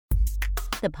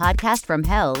The Podcast from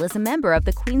Hell is a member of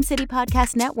the Queen City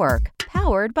Podcast Network,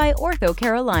 powered by Ortho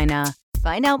Carolina.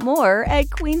 Find out more at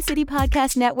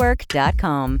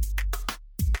queencitypodcastnetwork.com.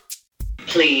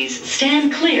 Please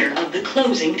stand clear of the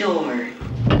closing door.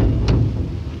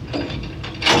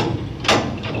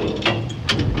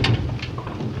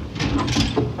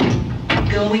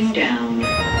 Going down.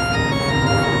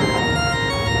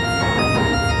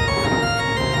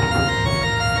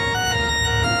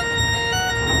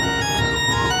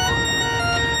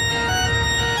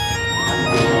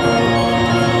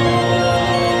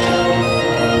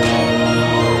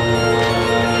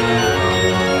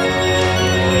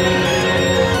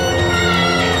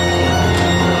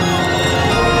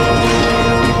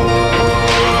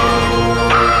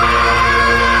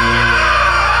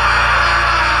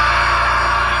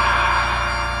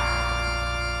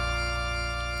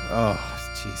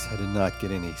 Not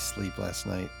get any sleep last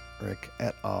night, Rick,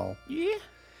 at all. Yeah?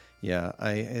 Yeah,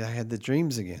 I had the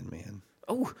dreams again, man.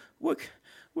 Oh, what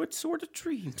sort of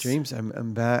dreams? Dreams.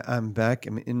 I'm back. I'm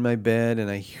in my bed, and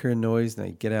I hear a noise, and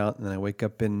I get out, and then I wake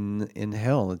up in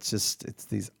hell. It's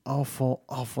these awful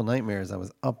nightmares. I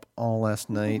was up all last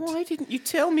night. Why didn't you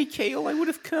tell me, Cale? I would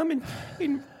have come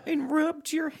and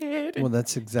rubbed your head. Well,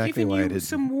 that's exactly why I did.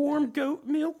 Some warm goat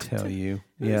milk. Tell you,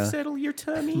 settle your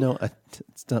tummy. No,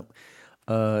 it's not.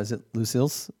 Is it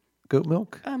Lucille's goat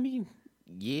milk? I mean,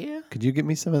 yeah. Could you get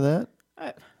me some of that?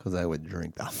 Because I would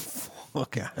drink the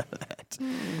fuck out of that.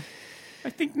 I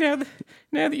think now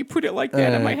that you put it like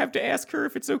that, I might have to ask her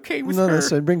if it's okay with her. No,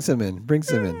 so bring some in. Bring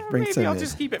some in. Maybe I'll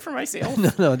just keep it for myself.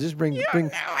 No, just bring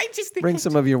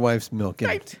some of your wife's milk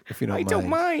in, if you don't mind. I don't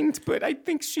mind, but I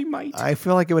think she might. I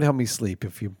feel like it would help me sleep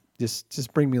if you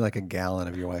just bring me like a gallon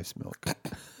of your wife's milk.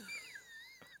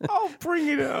 I'll bring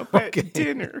it up at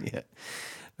dinner. Yeah.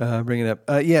 Bring it up.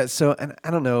 So, and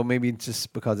I don't know, maybe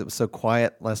just because it was so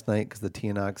quiet last night because the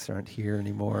Teanox aren't here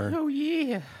anymore. Oh,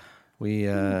 yeah.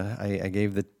 I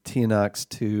gave the Teanox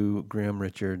to Graham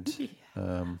Richards.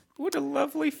 Yeah. What a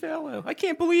lovely fellow. I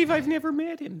can't believe I've never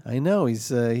met him. I know.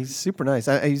 He's super nice.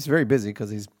 He's very busy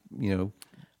because he's, reaping,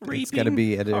 it's got to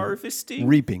be at harvesting.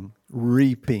 Reaping.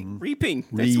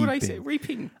 That's what I said.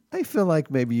 Reaping. I feel like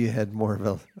maybe you had more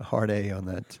of a hard A on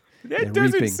that. That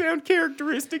doesn't sound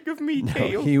characteristic of me,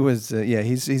 Cale. He was,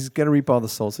 he's got to reap all the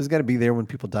souls. So he's got to be there when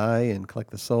people die and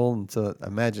collect the soul. And so I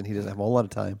imagine he doesn't have a whole lot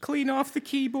of time. Clean off the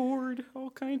keyboard, all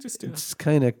kinds of stuff. It's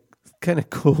kind of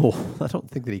cool. I don't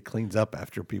think that he cleans up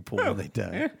after people when they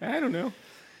die. I don't know.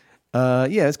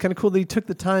 It's kind of cool that he took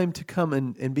the time to come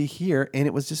and be here, and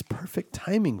it was just perfect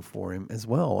timing for him as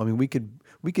well. I mean, we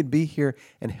could be here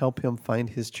and help him find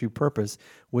his true purpose,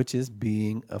 which is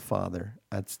being a father.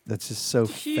 That's just so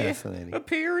fascinating.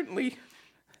 Apparently,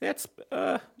 that's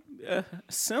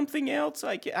something else.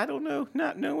 I don't know.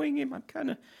 Not knowing him, I'm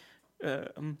kind of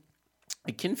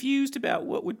confused about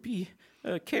what would be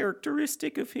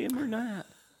characteristic of him or not.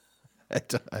 I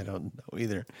don't know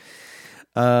either.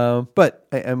 But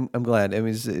I'm glad. It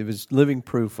was living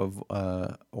proof of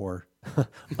or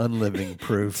unliving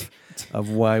proof of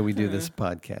why we do this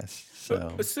podcast.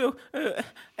 So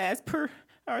as per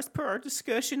our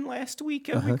discussion last week,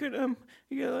 we could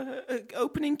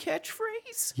opening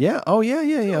catchphrase. Yeah. Oh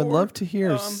yeah. I'd love to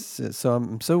hear. So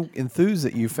I'm so enthused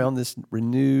that you found this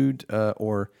renewed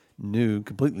or new,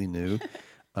 completely new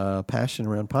passion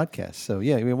around podcasts. So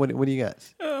yeah, I mean, what do you got?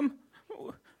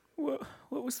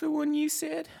 What was the one you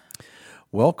said?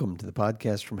 Welcome to the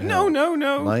podcast from hell. No.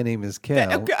 My name is Cale,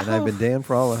 and I've been damned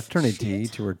for all eternity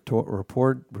to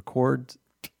record.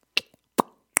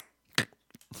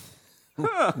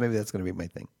 Maybe that's going to be my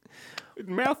thing.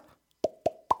 Mouth.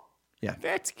 Yeah.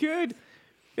 That's good.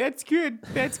 I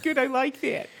like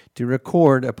that. To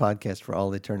record a podcast for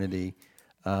all eternity,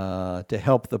 to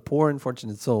help the poor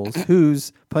unfortunate souls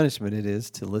whose punishment it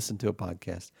is to listen to a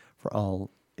podcast for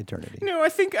all eternity. No, I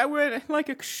think I would like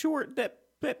a short, that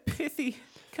pithy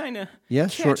kind of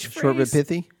short but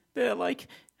pithy. That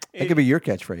could be your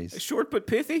catchphrase. Short but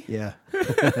pithy. Yeah.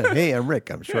 Hey, I'm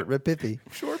Rick. I'm short but pithy.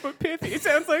 Short but pithy. It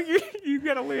sounds like you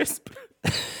got a lisp.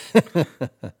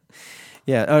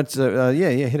 Yeah. Oh, it's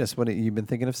Hit us. What you been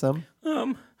thinking of? Some?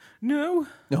 No.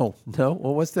 Well,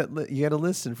 what's that? You got a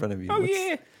list in front of you. Oh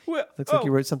yeah. Well, looks like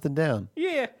you wrote something down.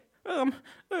 Yeah. How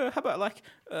about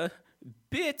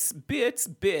bits.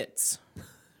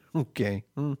 Okay.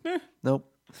 Nope.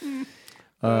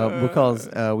 Because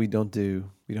we don't do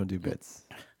bits.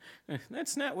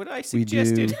 That's not what I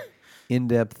suggested. We do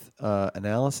in-depth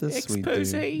analysis.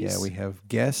 Exposés. We have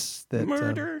guests that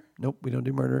murder. Nope, we don't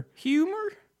do murder.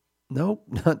 Humor. Nope,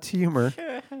 not humor.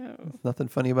 Nothing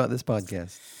funny about this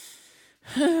podcast.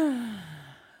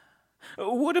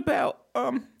 What about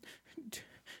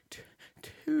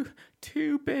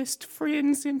two best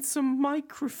friends and some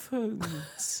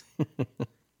microphones.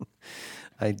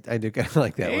 I do kind of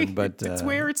like that Hey, one, but that's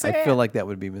where it's I feel at. like that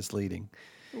would be misleading.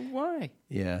 Why?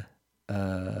 Yeah,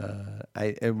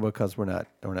 because we're not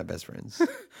best friends.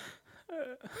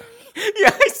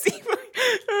 Yeah, I see.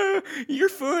 You're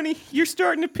funny. You're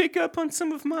starting to pick up on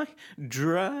some of my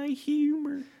dry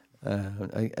humor.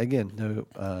 Again,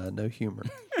 no humor.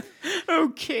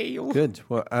 Okay. Good.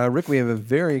 Well, Rick, we have a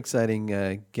very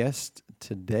exciting guest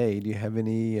today. Do you have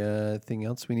anything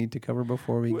else we need to cover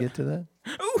before we get to that?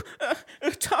 Oh,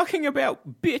 talking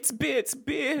about bits.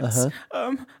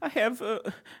 Uh-huh. I have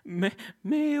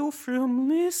mail from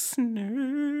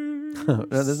listeners. No,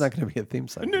 there's not going to be a theme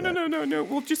song. No.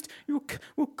 We'll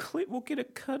get a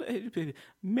cut.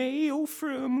 Mail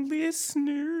from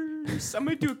listeners. I'm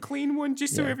gonna do a clean one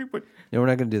just so Yeah. everybody. No, we're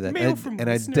not going to do that. Mail from and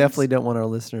I listeners. definitely don't want our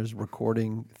listeners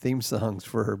recording theme songs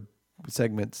for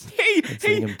segments. Hey,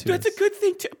 sing 'em to that's us. a good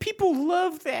thing. People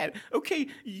love that. Okay,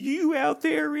 you out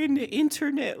there in the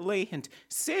internet land,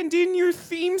 send in your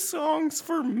theme songs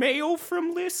for mail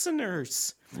from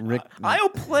listeners. Rick, I'll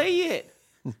play it.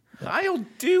 I'll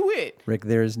do it. Rick,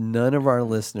 there is none of our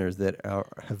listeners that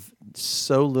have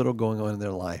so little going on in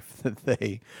their life that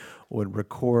they would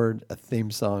record a theme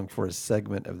song for a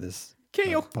segment of this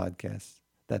Cale. podcast.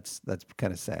 That's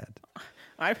kind of sad.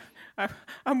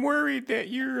 I'm worried that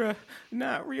you're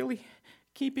not really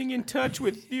keeping in touch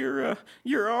with your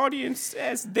audience,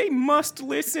 as they must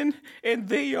listen and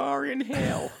they are in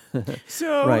hell.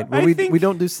 So Right. Well, I think we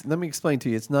don't do. Let me explain to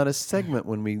you. It's not a segment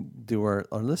when we do our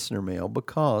listener mail,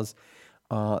 because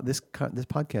this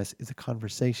podcast is a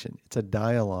conversation. It's a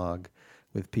dialogue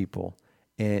with people,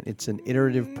 and it's an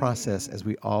iterative process as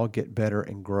we all get better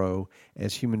and grow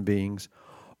as human beings,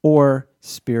 or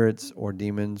spirits, or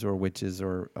demons, or witches,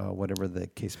 or whatever the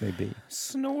case may be.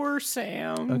 snore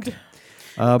sound. Okay.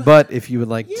 But if you would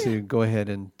like to go ahead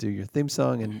and do your theme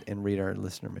song and read our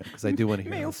listener mail, because I do want to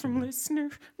hear Mail our from listener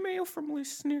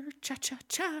listener, cha cha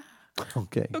cha. mail.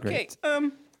 Okay, Okay, great.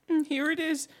 here it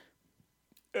is.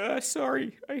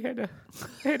 Sorry, I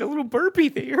had a little burpee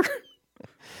there.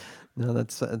 No,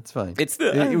 that's fine. It's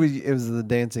the, it was the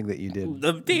dancing that you did.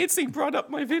 The dancing brought up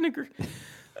my vinegar.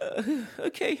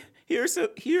 Okay, here's a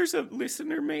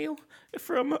listener mail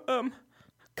from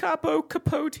Capo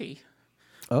Capote.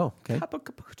 Oh, okay. Capo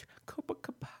Capote. Capo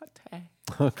Capote.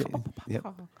 Okay. Yep.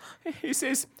 He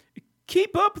says,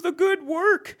 "Keep up the good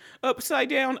work, upside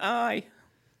down eye."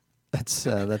 That's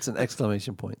an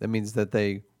exclamation point. That means that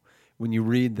when you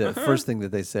read the first thing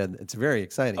that they said, it's very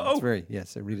exciting. Oh. It's very,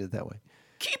 yes, I read it that way.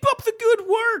 Keep up the good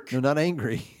work. No, not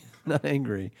angry. Not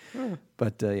angry.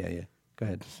 But yeah. Go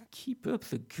ahead. Keep up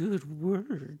the good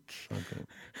work. Okay.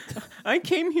 I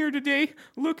came here today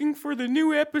looking for the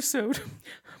new episode,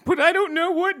 but I don't know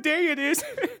what day it is,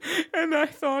 and I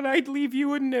thought I'd leave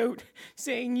you a note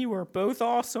saying you are both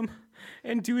awesome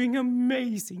and doing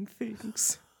amazing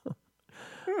things.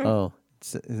 Oh,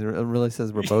 it really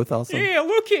says we're both awesome? Yeah,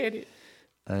 look at it.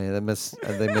 They missed.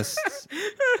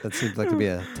 That seems like to be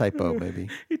a typo, maybe.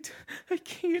 I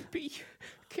can't be.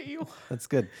 Cale. That's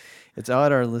good. It's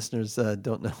odd our listeners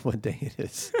don't know what day it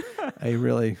is.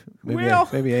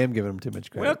 Maybe I am giving them too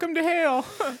much credit. Welcome to hell.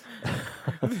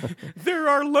 There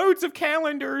are loads of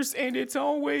calendars, and it's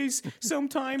always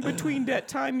sometime between that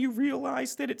time you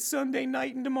realize that it's Sunday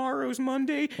night and tomorrow's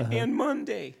Monday and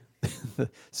Monday.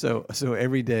 So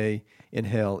every day in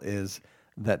hell is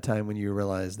that time when you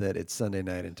realize that it's Sunday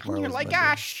night and tomorrow. And you're like,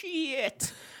 Monday.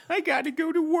 shit. I got to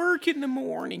go to work in the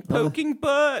morning, poking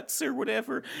butts or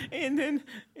whatever, and then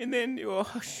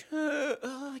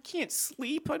I can't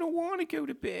sleep. I don't want to go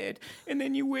to bed. And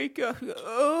then you wake up,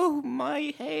 oh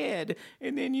my head,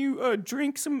 and then you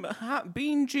drink some hot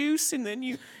bean juice, and then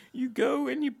you go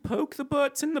and you poke the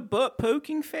butts in the butt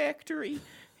poking factory,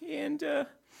 and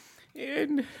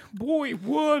boy,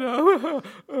 what a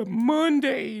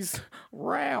Mondays,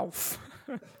 Ralph.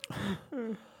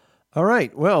 All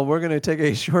right. Well, we're going to take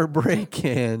a short break,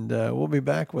 and we'll be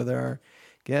back with our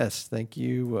guest. Thank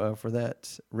you for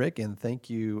that, Rick, and thank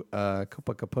you, Capo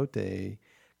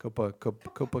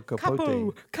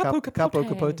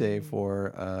Capote,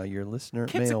 for your listener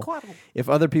mail. If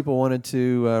other people wanted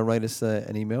to write us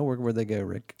an email, where'd they go,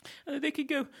 Rick? They could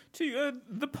go to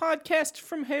the podcast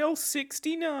from hell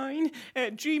 69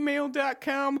 at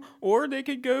gmail.com, or they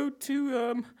could go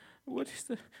to what is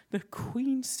the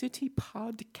Queen City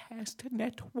Podcast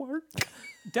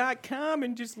Network.com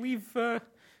and just leave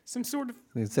some sort of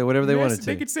They could say whatever they wanted to.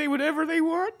 They could say whatever they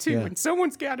want to, Yeah. and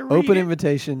someone's got to read Open it.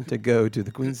 invitation to go to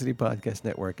the Queen City Podcast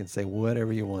Network and say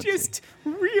whatever you want Just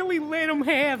really let them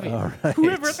have it, All right.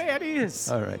 whoever that is.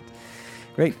 to. All right.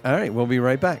 Great. All right, we'll be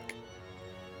right back.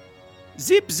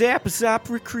 Zip Zap Zop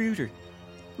Recruiter.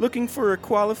 Looking for a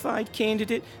qualified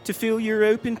candidate to fill your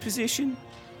open position?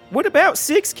 What about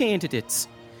 6 candidates?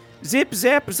 Zip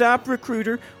Zap Zop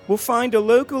Recruiter will find a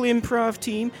local improv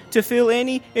team to fill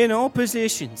any and all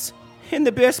positions. And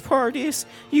the best part is,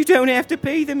 you don't have to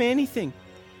pay them anything.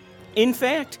 In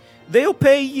fact, they'll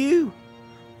pay you.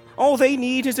 All they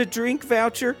need is a drink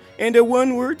voucher and a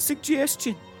one-word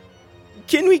suggestion.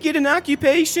 Can we get an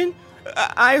occupation?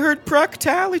 I heard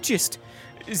proctologist.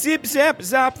 Zip Zap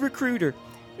Zop Recruiter.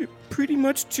 Pretty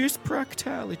much just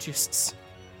proctologists.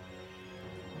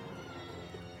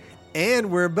 And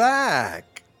we're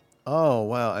back. Oh,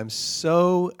 wow. I'm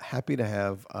so happy to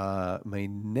have my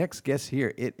next guest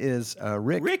here. It is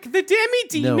Rick. Rick the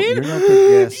Demi-Demon? No, you're not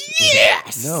the guest.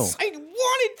 Yes! No. I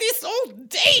wanted this all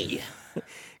day!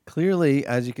 Clearly,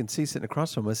 as you can see sitting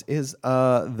across from us, is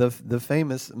the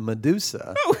famous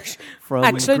Medusa Oh, from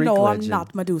Actually, Greek no, legend. I'm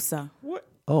not Medusa. what?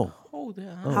 Oh, Hold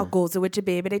on. How goes it with your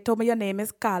baby? They told me your name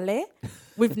is Cale.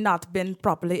 We've not been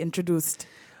properly introduced.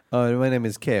 my name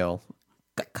is Cale.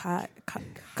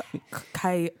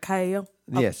 Kyle.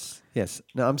 Yes.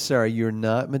 No, I'm sorry. You're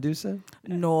not Medusa?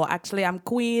 No, actually, I'm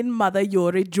Queen Mother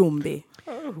Yuri Jumbee.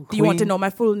 Do you want to Queen- know my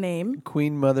full name?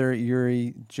 Queen Mother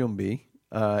Yuri Jumbee.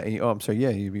 I'm sorry. Yeah,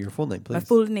 your full name, please. My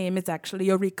full name is actually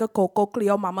Eureka Coco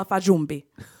Cleo Mama Fajumbi.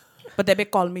 But they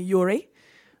call me Yuri.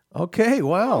 Okay.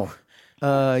 Wow.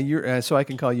 You're so I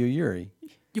can call you Yuri.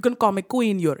 You can call me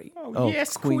Queen Yuri. Oh,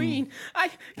 Yes, Queen.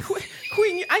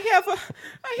 Queen, I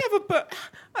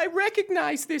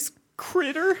recognize this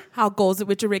critter. How goes it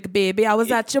with your Rick baby? I was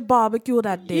at your barbecue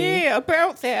that day. Yeah,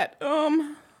 about that.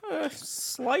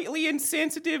 Slightly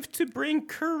insensitive to bring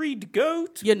curried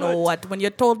goat. You know but what? When you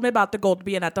told me about the goat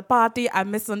being at the party, I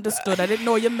misunderstood. I didn't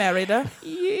know you married her.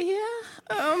 Yeah.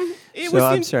 It So was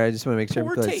I'm in sorry. I just want to make sure.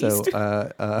 poor I'm clear. taste.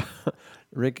 So,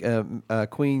 Rick,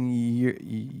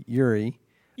 Queen Yuri.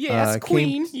 Yes,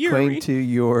 Queen Yuri. came to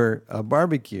your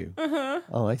barbecue.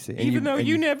 Oh, I see. And Even though and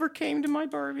you never came to my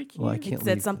barbecue. Well, I It can't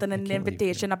said leave- something I in the can't leave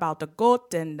invitation about the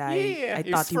goat, and Yeah, I it's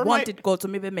thought he for my- wanted goat, so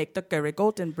maybe make the curry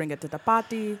goat and bring it to the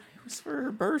party. It was for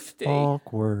her birthday.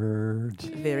 Awkward.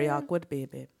 Very awkward,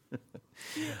 baby.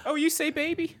 Oh, you say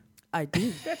baby? I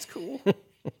do. That's cool.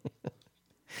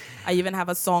 I even have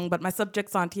a song, but my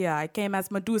subjects aren't here. I came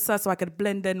as Medusa so I could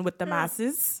blend in with the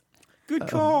masses. Good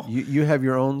call. You have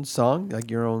your own song, like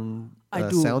your own I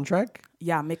do. soundtrack?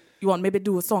 Yeah, you want maybe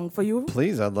do a song for you?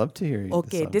 Please, I'd love to hear you.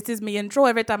 Okay, this is me intro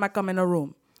every time I come in a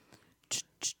room.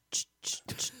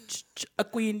 A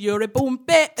queen, you're a boom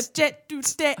be, a jet to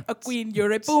stay. A queen,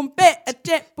 you're a boom be, a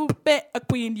jet boom be. A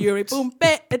queen, you're a boom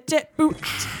be, a jet boom.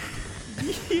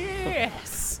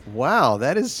 Yes. Wow,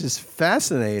 that is just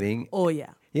fascinating. Oh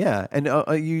yeah. Yeah, and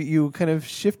you kind of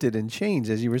shifted and changed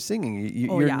as you were singing.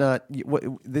 You're yeah. not.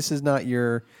 This is not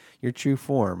your true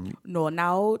form. No,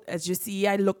 now as you see,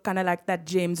 I look kind of like that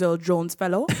James Earl Jones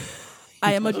fellow.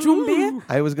 I am a Jumbee.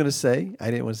 I was going to say. I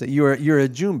didn't want to say. You're a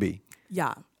Jumbee.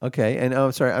 Yeah. Okay, and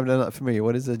I'm sorry, I'm not familiar.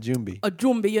 What is a Jumbee? A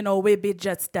Jumbee, we be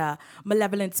just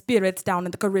malevolent spirits down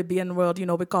in the Caribbean world,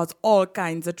 we cause all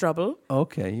kinds of trouble.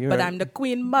 Okay, But I'm the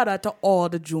queen mother to all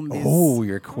the Jumbees. Oh,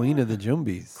 you're queen of the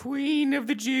Jumbees. Queen of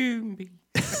the Jumbee.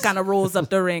 Kind of rolls up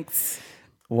the ranks.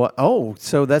 What? Oh,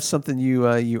 so that's something you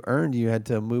earned. You had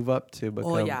to move up to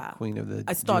become yeah. queen of the.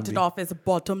 I started Jumbee. off as a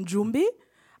bottom Jumbee.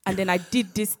 And then I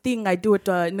did this thing. I do it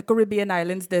in the Caribbean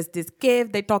islands. There's this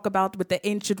cave they talk about with the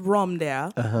ancient rum there.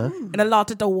 And a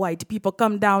lot of the white people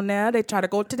come down there. They try to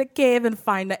go to the cave and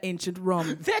find the ancient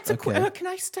rum. That's a Okay. can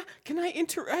I stop? Can I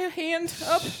enter a hand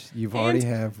up? You've Hand- already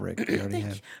have, Rick. You already Thank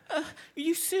have. you.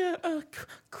 You said,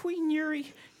 Queen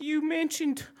Yuri, you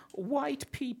mentioned white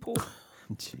people.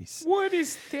 Jeez. What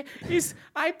is that?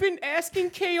 I've been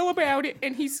asking Cale about it,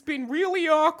 and he's been really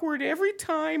awkward every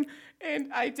time.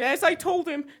 And as I told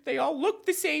him, they all look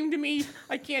the same to me.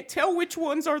 I can't tell which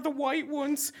ones are the white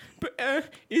ones. But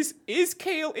is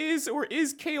Cale or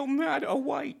is Cale not a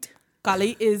white?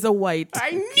 Kali is a white.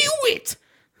 I knew it.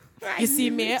 You see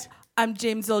me? I'm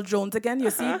James Earl Jones again. You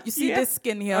see yeah. this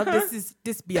skin here?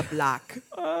 This be a black.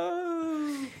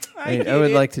 Oh, I I get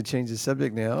would it. like to change the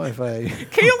subject now. If I.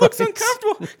 Cale looks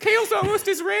uncomfortable. Cale's almost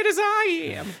as red as I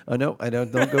am. Oh no! I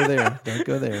don't go there. Don't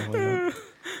go there. Well,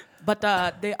 But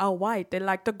they are white. They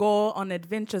like to go on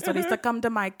adventures. So they used to come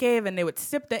to my cave and they would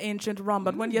sip the ancient rum.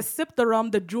 But when you sip the rum,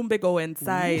 the Jumbee go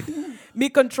inside. Me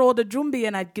control the Jumbee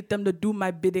and I'd get them to do my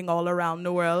bidding all around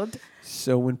the world.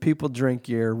 so when people drink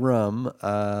your rum,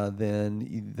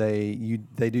 then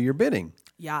they do your bidding.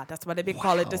 Yeah, that's why they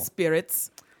call it the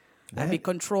spirits. I be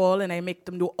control and I make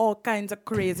them do all kinds of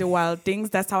crazy wild things.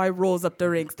 That's how I rose up the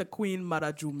ranks, the Queen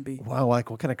Mother Jumbee. Wow, like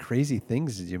what kind of crazy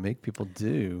things did you make people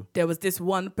do? There was this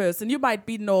one person you might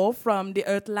know from the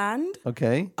Earthland.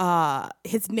 Okay.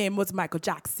 His name was Michael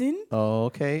Jackson. Oh,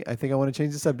 okay. I think I want to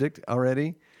change the subject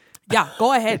already. Yeah,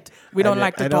 go ahead. We don't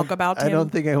like to talk about him. I don't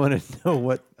think I want to know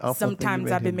what awful Sometimes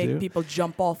thing I've been making do. people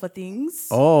jump off of things.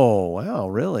 Oh, wow,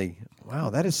 really? Wow,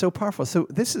 that is so powerful. So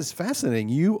this is fascinating.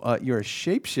 You're a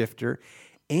shapeshifter,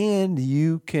 and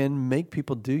you can make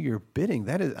people do your bidding.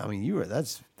 That is, I mean,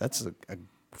 that's a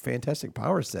fantastic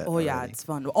power set. Oh, yeah, already. it's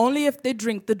fun. Only if they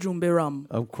drink the Jumbee rum.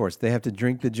 Of course, they have to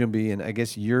drink the Jumbee, and I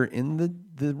guess you're in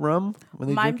the rum when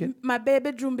they drink it? My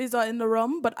baby Jumbees are in the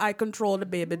rum, but I control the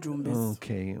baby Jumbees.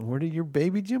 Okay, where do your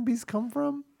baby Jumbees come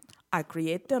from? I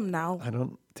create them now.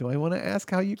 Do I want to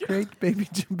ask how you create baby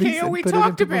Jumbees Cale, and we put it in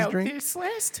talked people's about drink? this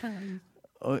last time.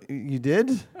 Oh, you did?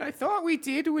 I thought we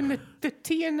did when the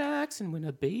Tia knocks and when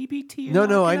a baby Tia No,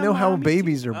 I knocking know a how mommy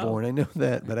babies Tia- are born. I know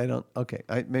that, but I don't. Okay,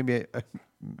 maybe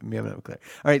I'm not clear.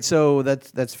 All right, so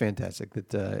that's fantastic.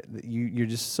 That you're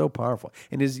just so powerful.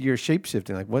 And is your shape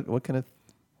shifting? Like what kind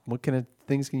of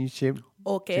things can you shape?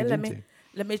 Okay, change let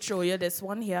into? me show you this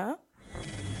one here.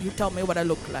 You tell me what I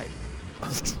look like.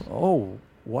 Oh,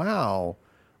 wow,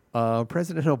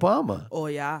 President Obama. Oh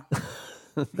yeah,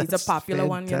 he's a That's popular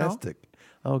one, you know. fantastic.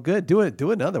 Oh, good. Do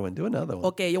another one. Do another one.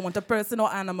 Okay, you want a person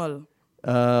or animal?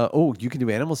 You can do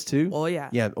animals too. Oh, yeah.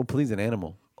 Yeah. Oh, please, an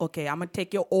animal. Okay, I'm gonna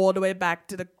take you all the way back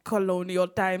to the colonial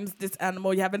times. This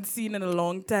animal you haven't seen in a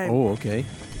long time. Oh, okay.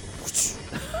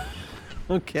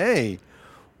 Okay.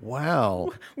 Wow.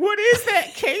 What is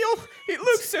that, Cale? It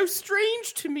looks so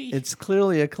strange to me. It's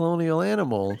clearly a colonial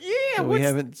animal. Yeah, that we what's-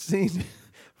 haven't seen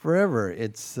forever.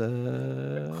 It's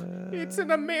It's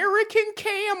an American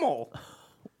camel.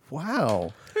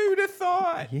 wow. Who'd have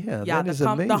thought? Yeah, Yeah, that is the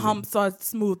amazing. humps are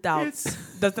smoothed out. It's-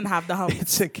 Doesn't have the humps.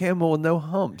 It's a camel with no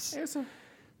humps. It's a-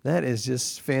 That is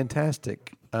just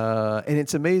fantastic. And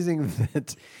it's amazing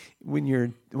that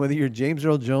whether you're James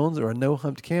Earl Jones or a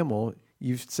no-humped camel,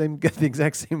 you've got the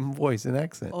exact same voice and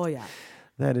accent. Oh yeah,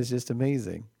 That is just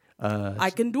amazing.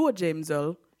 I can do a James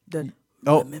Earl.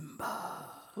 Oh,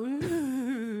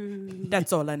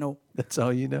 That's all I know. that's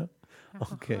all you know?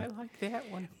 Okay. I like that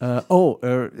one.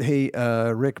 Hey,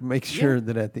 Rick, make sure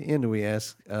that at the end we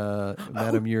ask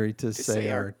Madam Yuri to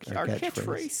say our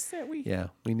catchphrase. That we Yeah,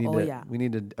 we need Oh, yeah. we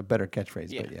need a better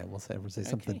catchphrase. But Yeah. yeah, we'll say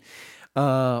something.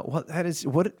 Well, that is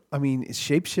what I mean.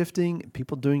 Shape shifting,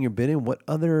 people doing your bidding. What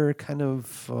other kind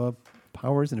of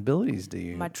powers and abilities do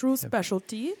you? My true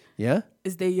specialty Yeah.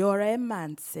 is the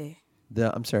ureamancy.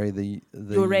 I'm sorry. The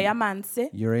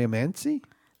Ureamancy. ureamancy.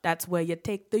 That's where you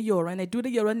take the urine, they do the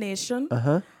urination,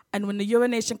 Uh-huh. and when the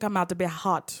urination come out to be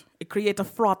hot, it create a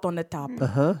froth on the top.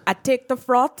 I take the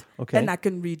froth, Okay. and I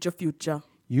can read your future.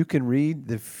 You can read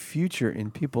the future in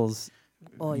people's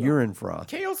Oh, yeah. urine froth.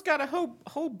 Cale's got a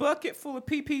whole bucket full of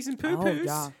pee-pees and poo-poos. Oh,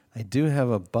 yeah. I do have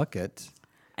a bucket.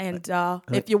 And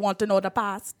if you want to know the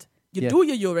past, you Yeah. do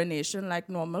your urination like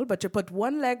normal, but you put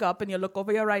one leg up and you look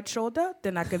over your right shoulder,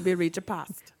 then I can be read your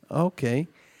past. Okay.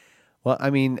 Well,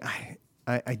 I mean,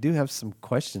 I do have some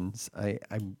questions. I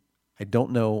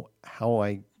don't know how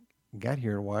I got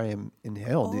here or why I'm in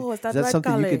hell. Oh, is that that right,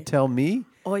 something you Cale? could tell me?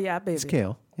 Oh, yeah, baby. It's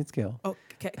Cale. It's Cale. Oh,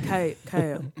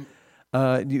 Kyle.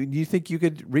 Do you think you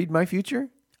could read my future?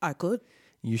 I could.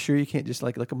 You sure you can't just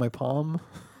like look at my palm?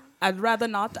 I'd rather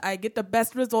not. I get the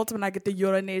best results when I get the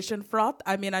urination froth.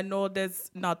 I mean, I know there's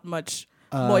not much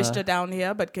moisture down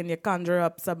here, but can you conjure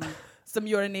up some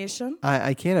urination?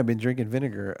 I can. I've been drinking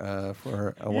vinegar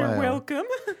for a while. You're welcome.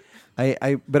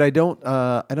 But I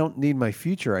don't need my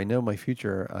future. I know my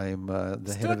future. I'm the head of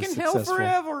Stuck the in hell successful.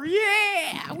 forever.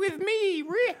 Yeah, with me,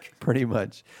 Rick. Pretty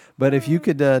much. But if you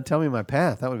could tell me my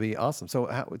path, that would be awesome. So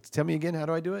tell me again, how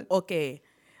do I do it? Okay.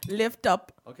 Lift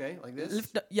up. Okay, like this.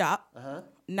 Lift up. Yeah. Uh-huh.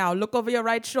 Now look over your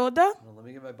right shoulder. Well, let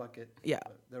me get my bucket. Yeah.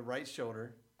 The right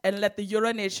shoulder. And let the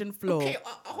urination flow. Okay,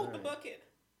 I'll hold the bucket.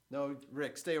 No,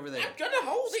 Rick, stay over there. I'm gonna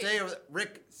hold Stay it. over there.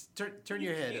 Rick, turn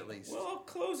your head at least. Well, I'll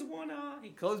close one eye.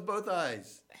 Close both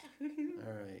eyes. All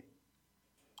right.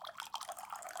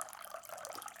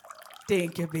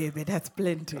 Thank you, baby. That's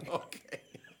plenty. Okay.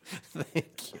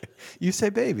 Thank you. You say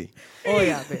baby. Oh,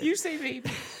 yeah, baby. You say baby.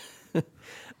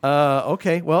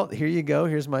 Okay, well, here you go.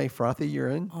 Here's my frothy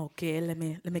urine. Okay, let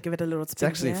me give it a little It's spin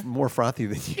actually here. more frothy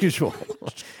than usual.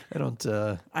 I don't,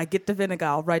 I get the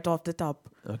vinegar right off the top.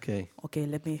 okay. Okay,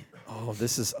 let me Oh,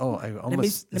 this is, I let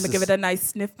almost. me give it a nice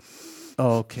sniff.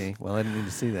 Oh, okay. Well, I didn't need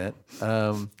to see that.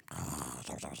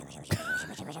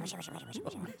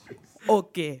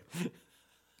 Okay.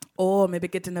 Oh, maybe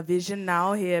getting a vision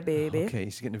now here, baby. Okay,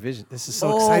 he's getting a vision. This is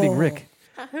so exciting, Rick.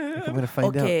 I'm going to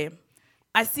find out. Okay.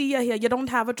 I see you here. You don't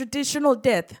have a traditional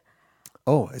death.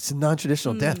 Oh, it's a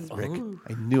non-traditional death, Rick.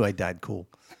 I knew I died cool.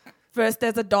 First,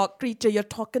 there's a dark creature. You're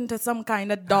talking to some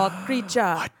kind of dark creature.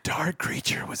 A dark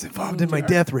creature was involved in my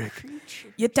death, Rick.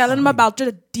 You're telling him about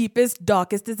your deepest,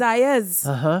 darkest desires.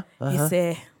 He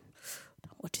say,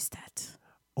 what is that?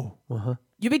 Oh,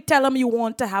 You be telling him you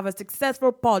want to have a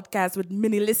successful podcast with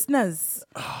many listeners.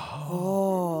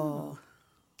 Oh.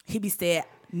 He be say,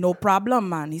 no problem,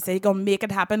 man. He say he gonna make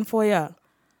it happen for you.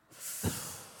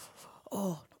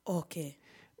 Oh, okay.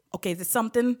 Okay, there's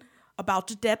something about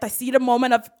your death. I see the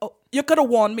moment of, you could have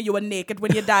warned me you were naked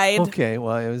when you died. Okay,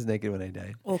 well, I was naked when I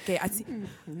died. Okay, I see.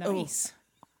 Nice.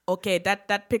 Oh. Okay,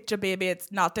 that picture, baby,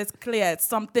 it's not as clear. It's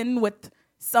something with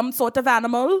some sort of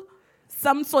animal,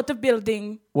 some sort of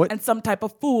building, What? and some type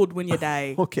of food when you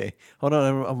die. Okay, hold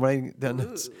on. I'm writing down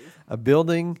notes. A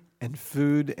building and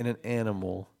food and an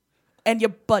animal. And you're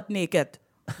butt naked.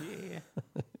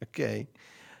 Okay.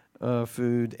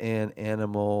 Food and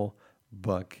animal,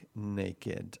 buck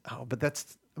naked. Oh, but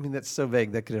that's so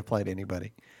vague. That could apply to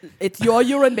anybody. It's your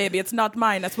urine, baby. It's not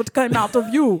mine. That's what came out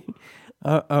of you.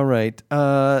 All right.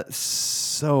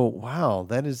 So, wow,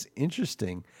 that is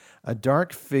interesting. A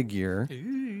dark figure,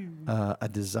 a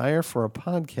desire for a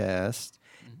podcast,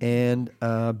 and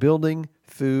building,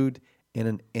 food, and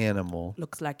an animal.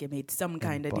 Looks like you made some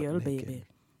kind of butt deal, naked. baby.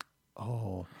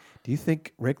 Oh, do you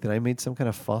think, Rick, that I made some kind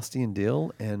of Faustian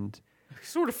deal? And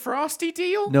Sort of frosty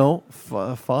deal? no,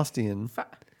 Faustian.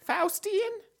 Faustian?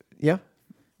 Yeah.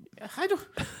 I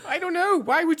don't know.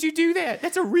 Why would you do that?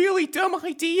 That's a really dumb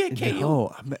idea, Cale.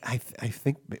 No, I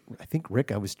think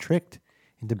Rick, I was tricked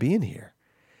into being here.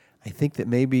 I think that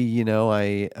maybe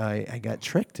I got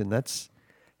tricked, and that's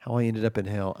how I ended up in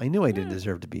hell. I knew I didn't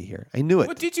deserve to be here. I knew it.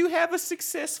 Well, did you have a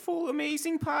successful,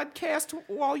 amazing podcast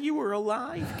while you were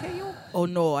alive, Cale? Oh,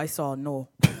 no, I saw no.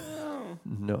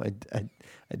 No,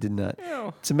 I did not.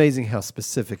 Oh. It's amazing how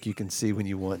specific you can see when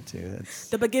you want to. That's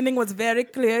The beginning was very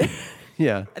clear,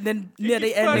 yeah. and then near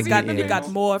the end, fuzzy in the it got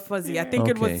middle. more fuzzy. I think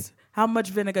it Okay. was, how much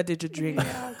vinegar did you drink?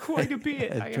 Quite a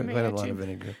bit, I I drank quite a lot of imagine.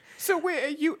 vinegar. So,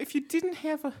 if you didn't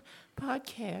have a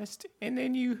podcast, and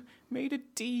then you made a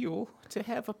deal to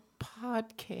have a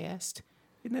podcast,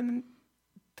 and then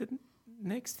the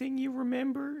next thing you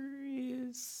remember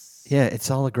is, Yeah,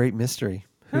 it's all a great mystery.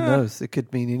 Who knows? It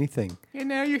could mean anything. and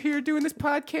now you're here doing this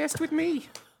podcast with me.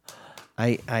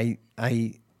 I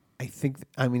think.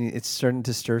 It's starting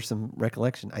to stir some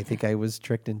recollection. I think I was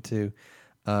tricked into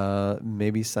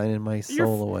maybe signing my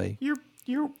soul away.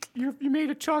 You made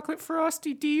a chocolate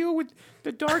frosty deal with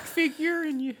the dark figure,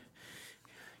 and you.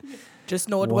 Just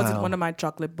know it wasn't Wow. one of my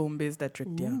chocolate Boombas that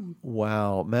tricked you.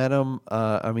 Wow, Madam.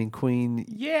 Queen.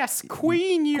 Yes,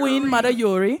 Queen. Yuri. Queen Mother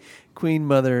Yuri, Queen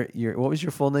Mother. What was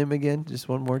your full name again? Just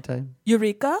one more time.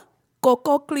 Eureka,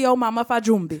 Coco Cleo Mama fa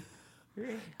Jumbee.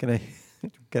 Can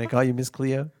I call you Miss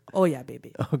Cleo? Oh, yeah,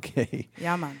 baby. Okay.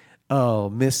 Yeah, man. Oh,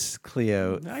 Miss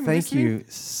Cleo, I'm thank listening. you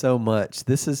so much.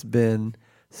 This has been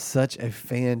such a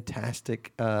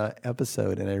fantastic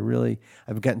episode, and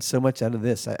I've gotten so much out of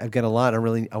this. I've got a lot. I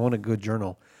want to go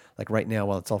journal like right now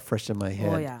while it's all fresh in my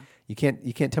head. Oh, yeah. You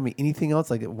can't tell me anything else,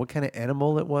 like what kind of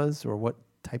animal it was or what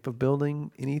type of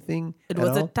building, anything. It at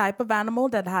was a all? type of animal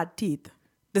that had teeth.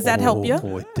 Does that help you?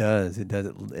 Oh, it does. It does.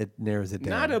 It narrows it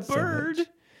down. Not a so bird. much.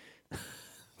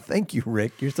 Thank you,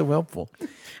 Rick. You're so helpful.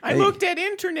 I Hey. looked at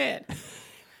internet.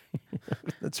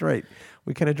 That's right.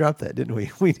 We kind of dropped that, didn't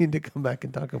we? We need to come back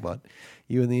and talk about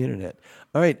you and the internet.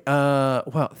 All right.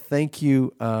 Well, thank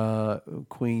you,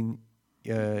 Queen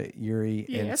Yuri,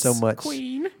 and Yes, so much.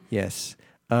 Queen. Yes.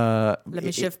 Let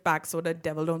me shift back so the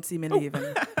devil don't see me leaving.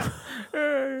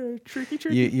 Tricky,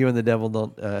 tricky. You and the devil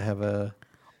don't have a.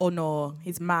 Oh no,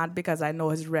 he's mad because I know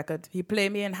his record. He play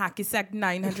me in hacky sack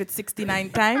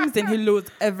 969 times and he lose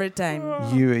every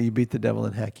time. You beat the devil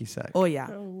in hacky sack. Oh yeah.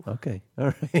 Okay.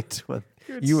 All right. Well,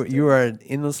 Good you are an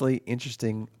endlessly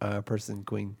interesting person,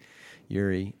 Queen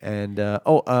Yuri. And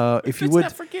if you Let's would,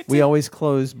 not forget we to- always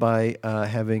close by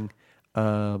having,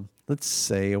 let's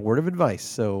say, a word of advice.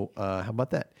 So how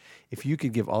about that? If you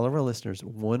could give all of our listeners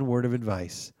one word of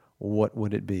advice, what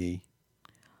would it be?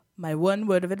 My one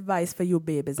word of advice for you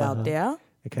babies out there.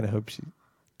 I kind of hope she.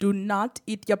 Do not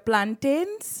eat your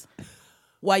plantains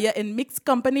while you're in mixed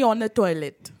company on the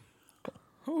toilet.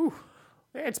 Ooh,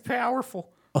 that's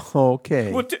powerful.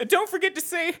 Okay. Well, don't forget to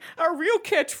say our real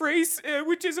catchphrase,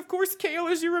 which is, of course, Cale,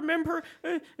 as you remember,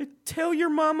 tell your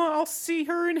mama I'll see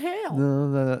her in hell.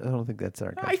 No, I don't think that's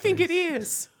our. I think catchphrase. it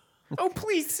is. Oh,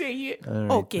 please say it. All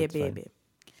right, Okay, that's fine. baby.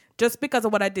 Just because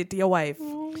of what I did to your wife.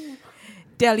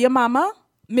 Tell your mama,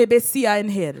 maybe see her in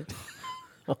hell.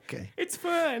 Okay. It's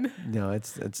fun. No,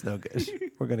 it's no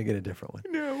good. We're gonna get a different one.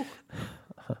 No.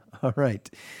 All right.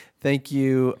 Thank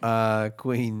you,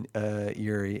 Queen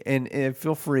Yuri. And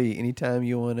feel free anytime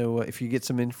you want to. If you get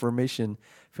some information,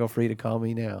 feel free to call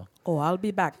me now. Oh, I'll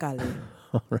be back, Cale.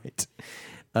 All right.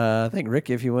 I think Rick,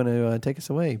 if you want to take us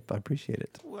away, I appreciate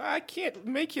it. Well, I can't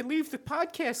make you leave the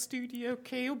podcast studio,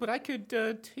 Cale, but I could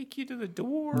take you to the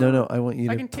door. No, I want you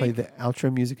I to can play take- the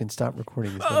outro music and stop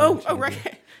recording. Is what I want you to do.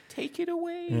 Right. Take it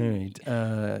away. All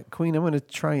right. Queen, I'm going to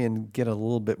try and get a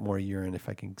little bit more urine if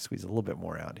I can squeeze a little bit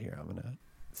more out here. I'm going to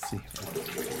see.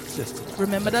 It's just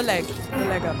Remember the leg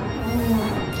up.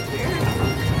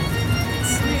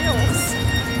 Snails.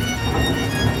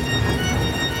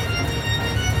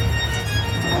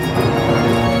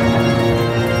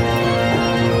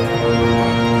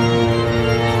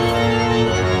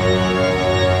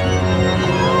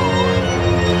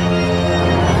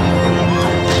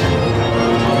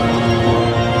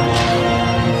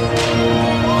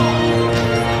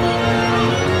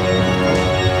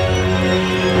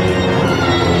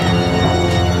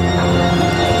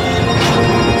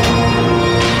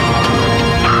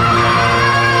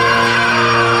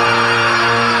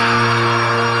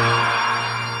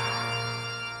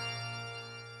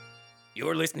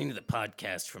 You're listening to the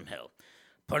Podcast from Hell,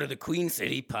 part of the Queen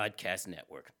City Podcast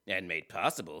Network, and made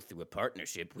possible through a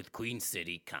partnership with Queen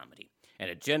City Comedy, and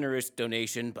a generous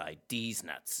donation by D's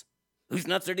Nuts. Whose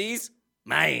nuts are these?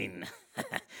 Mine.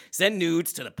 Send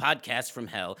nudes to the Podcast from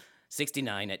Hell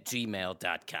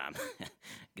 69@gmail.com.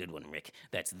 Good one, Rick.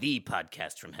 That's the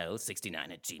Podcast from Hell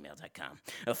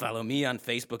 69@gmail.com. Follow me on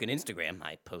Facebook and Instagram.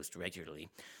 I post regularly.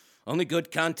 Only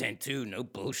good content, too. No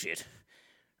bullshit.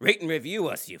 Rate and review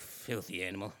us, you filthy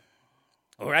animal.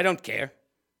 Or I don't care.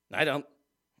 I don't.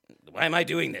 Why am I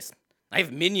doing this? I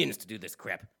have minions to do this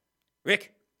crap.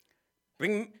 Rick,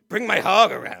 bring my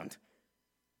hog around.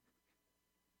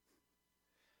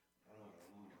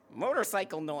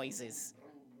 Motorcycle noises.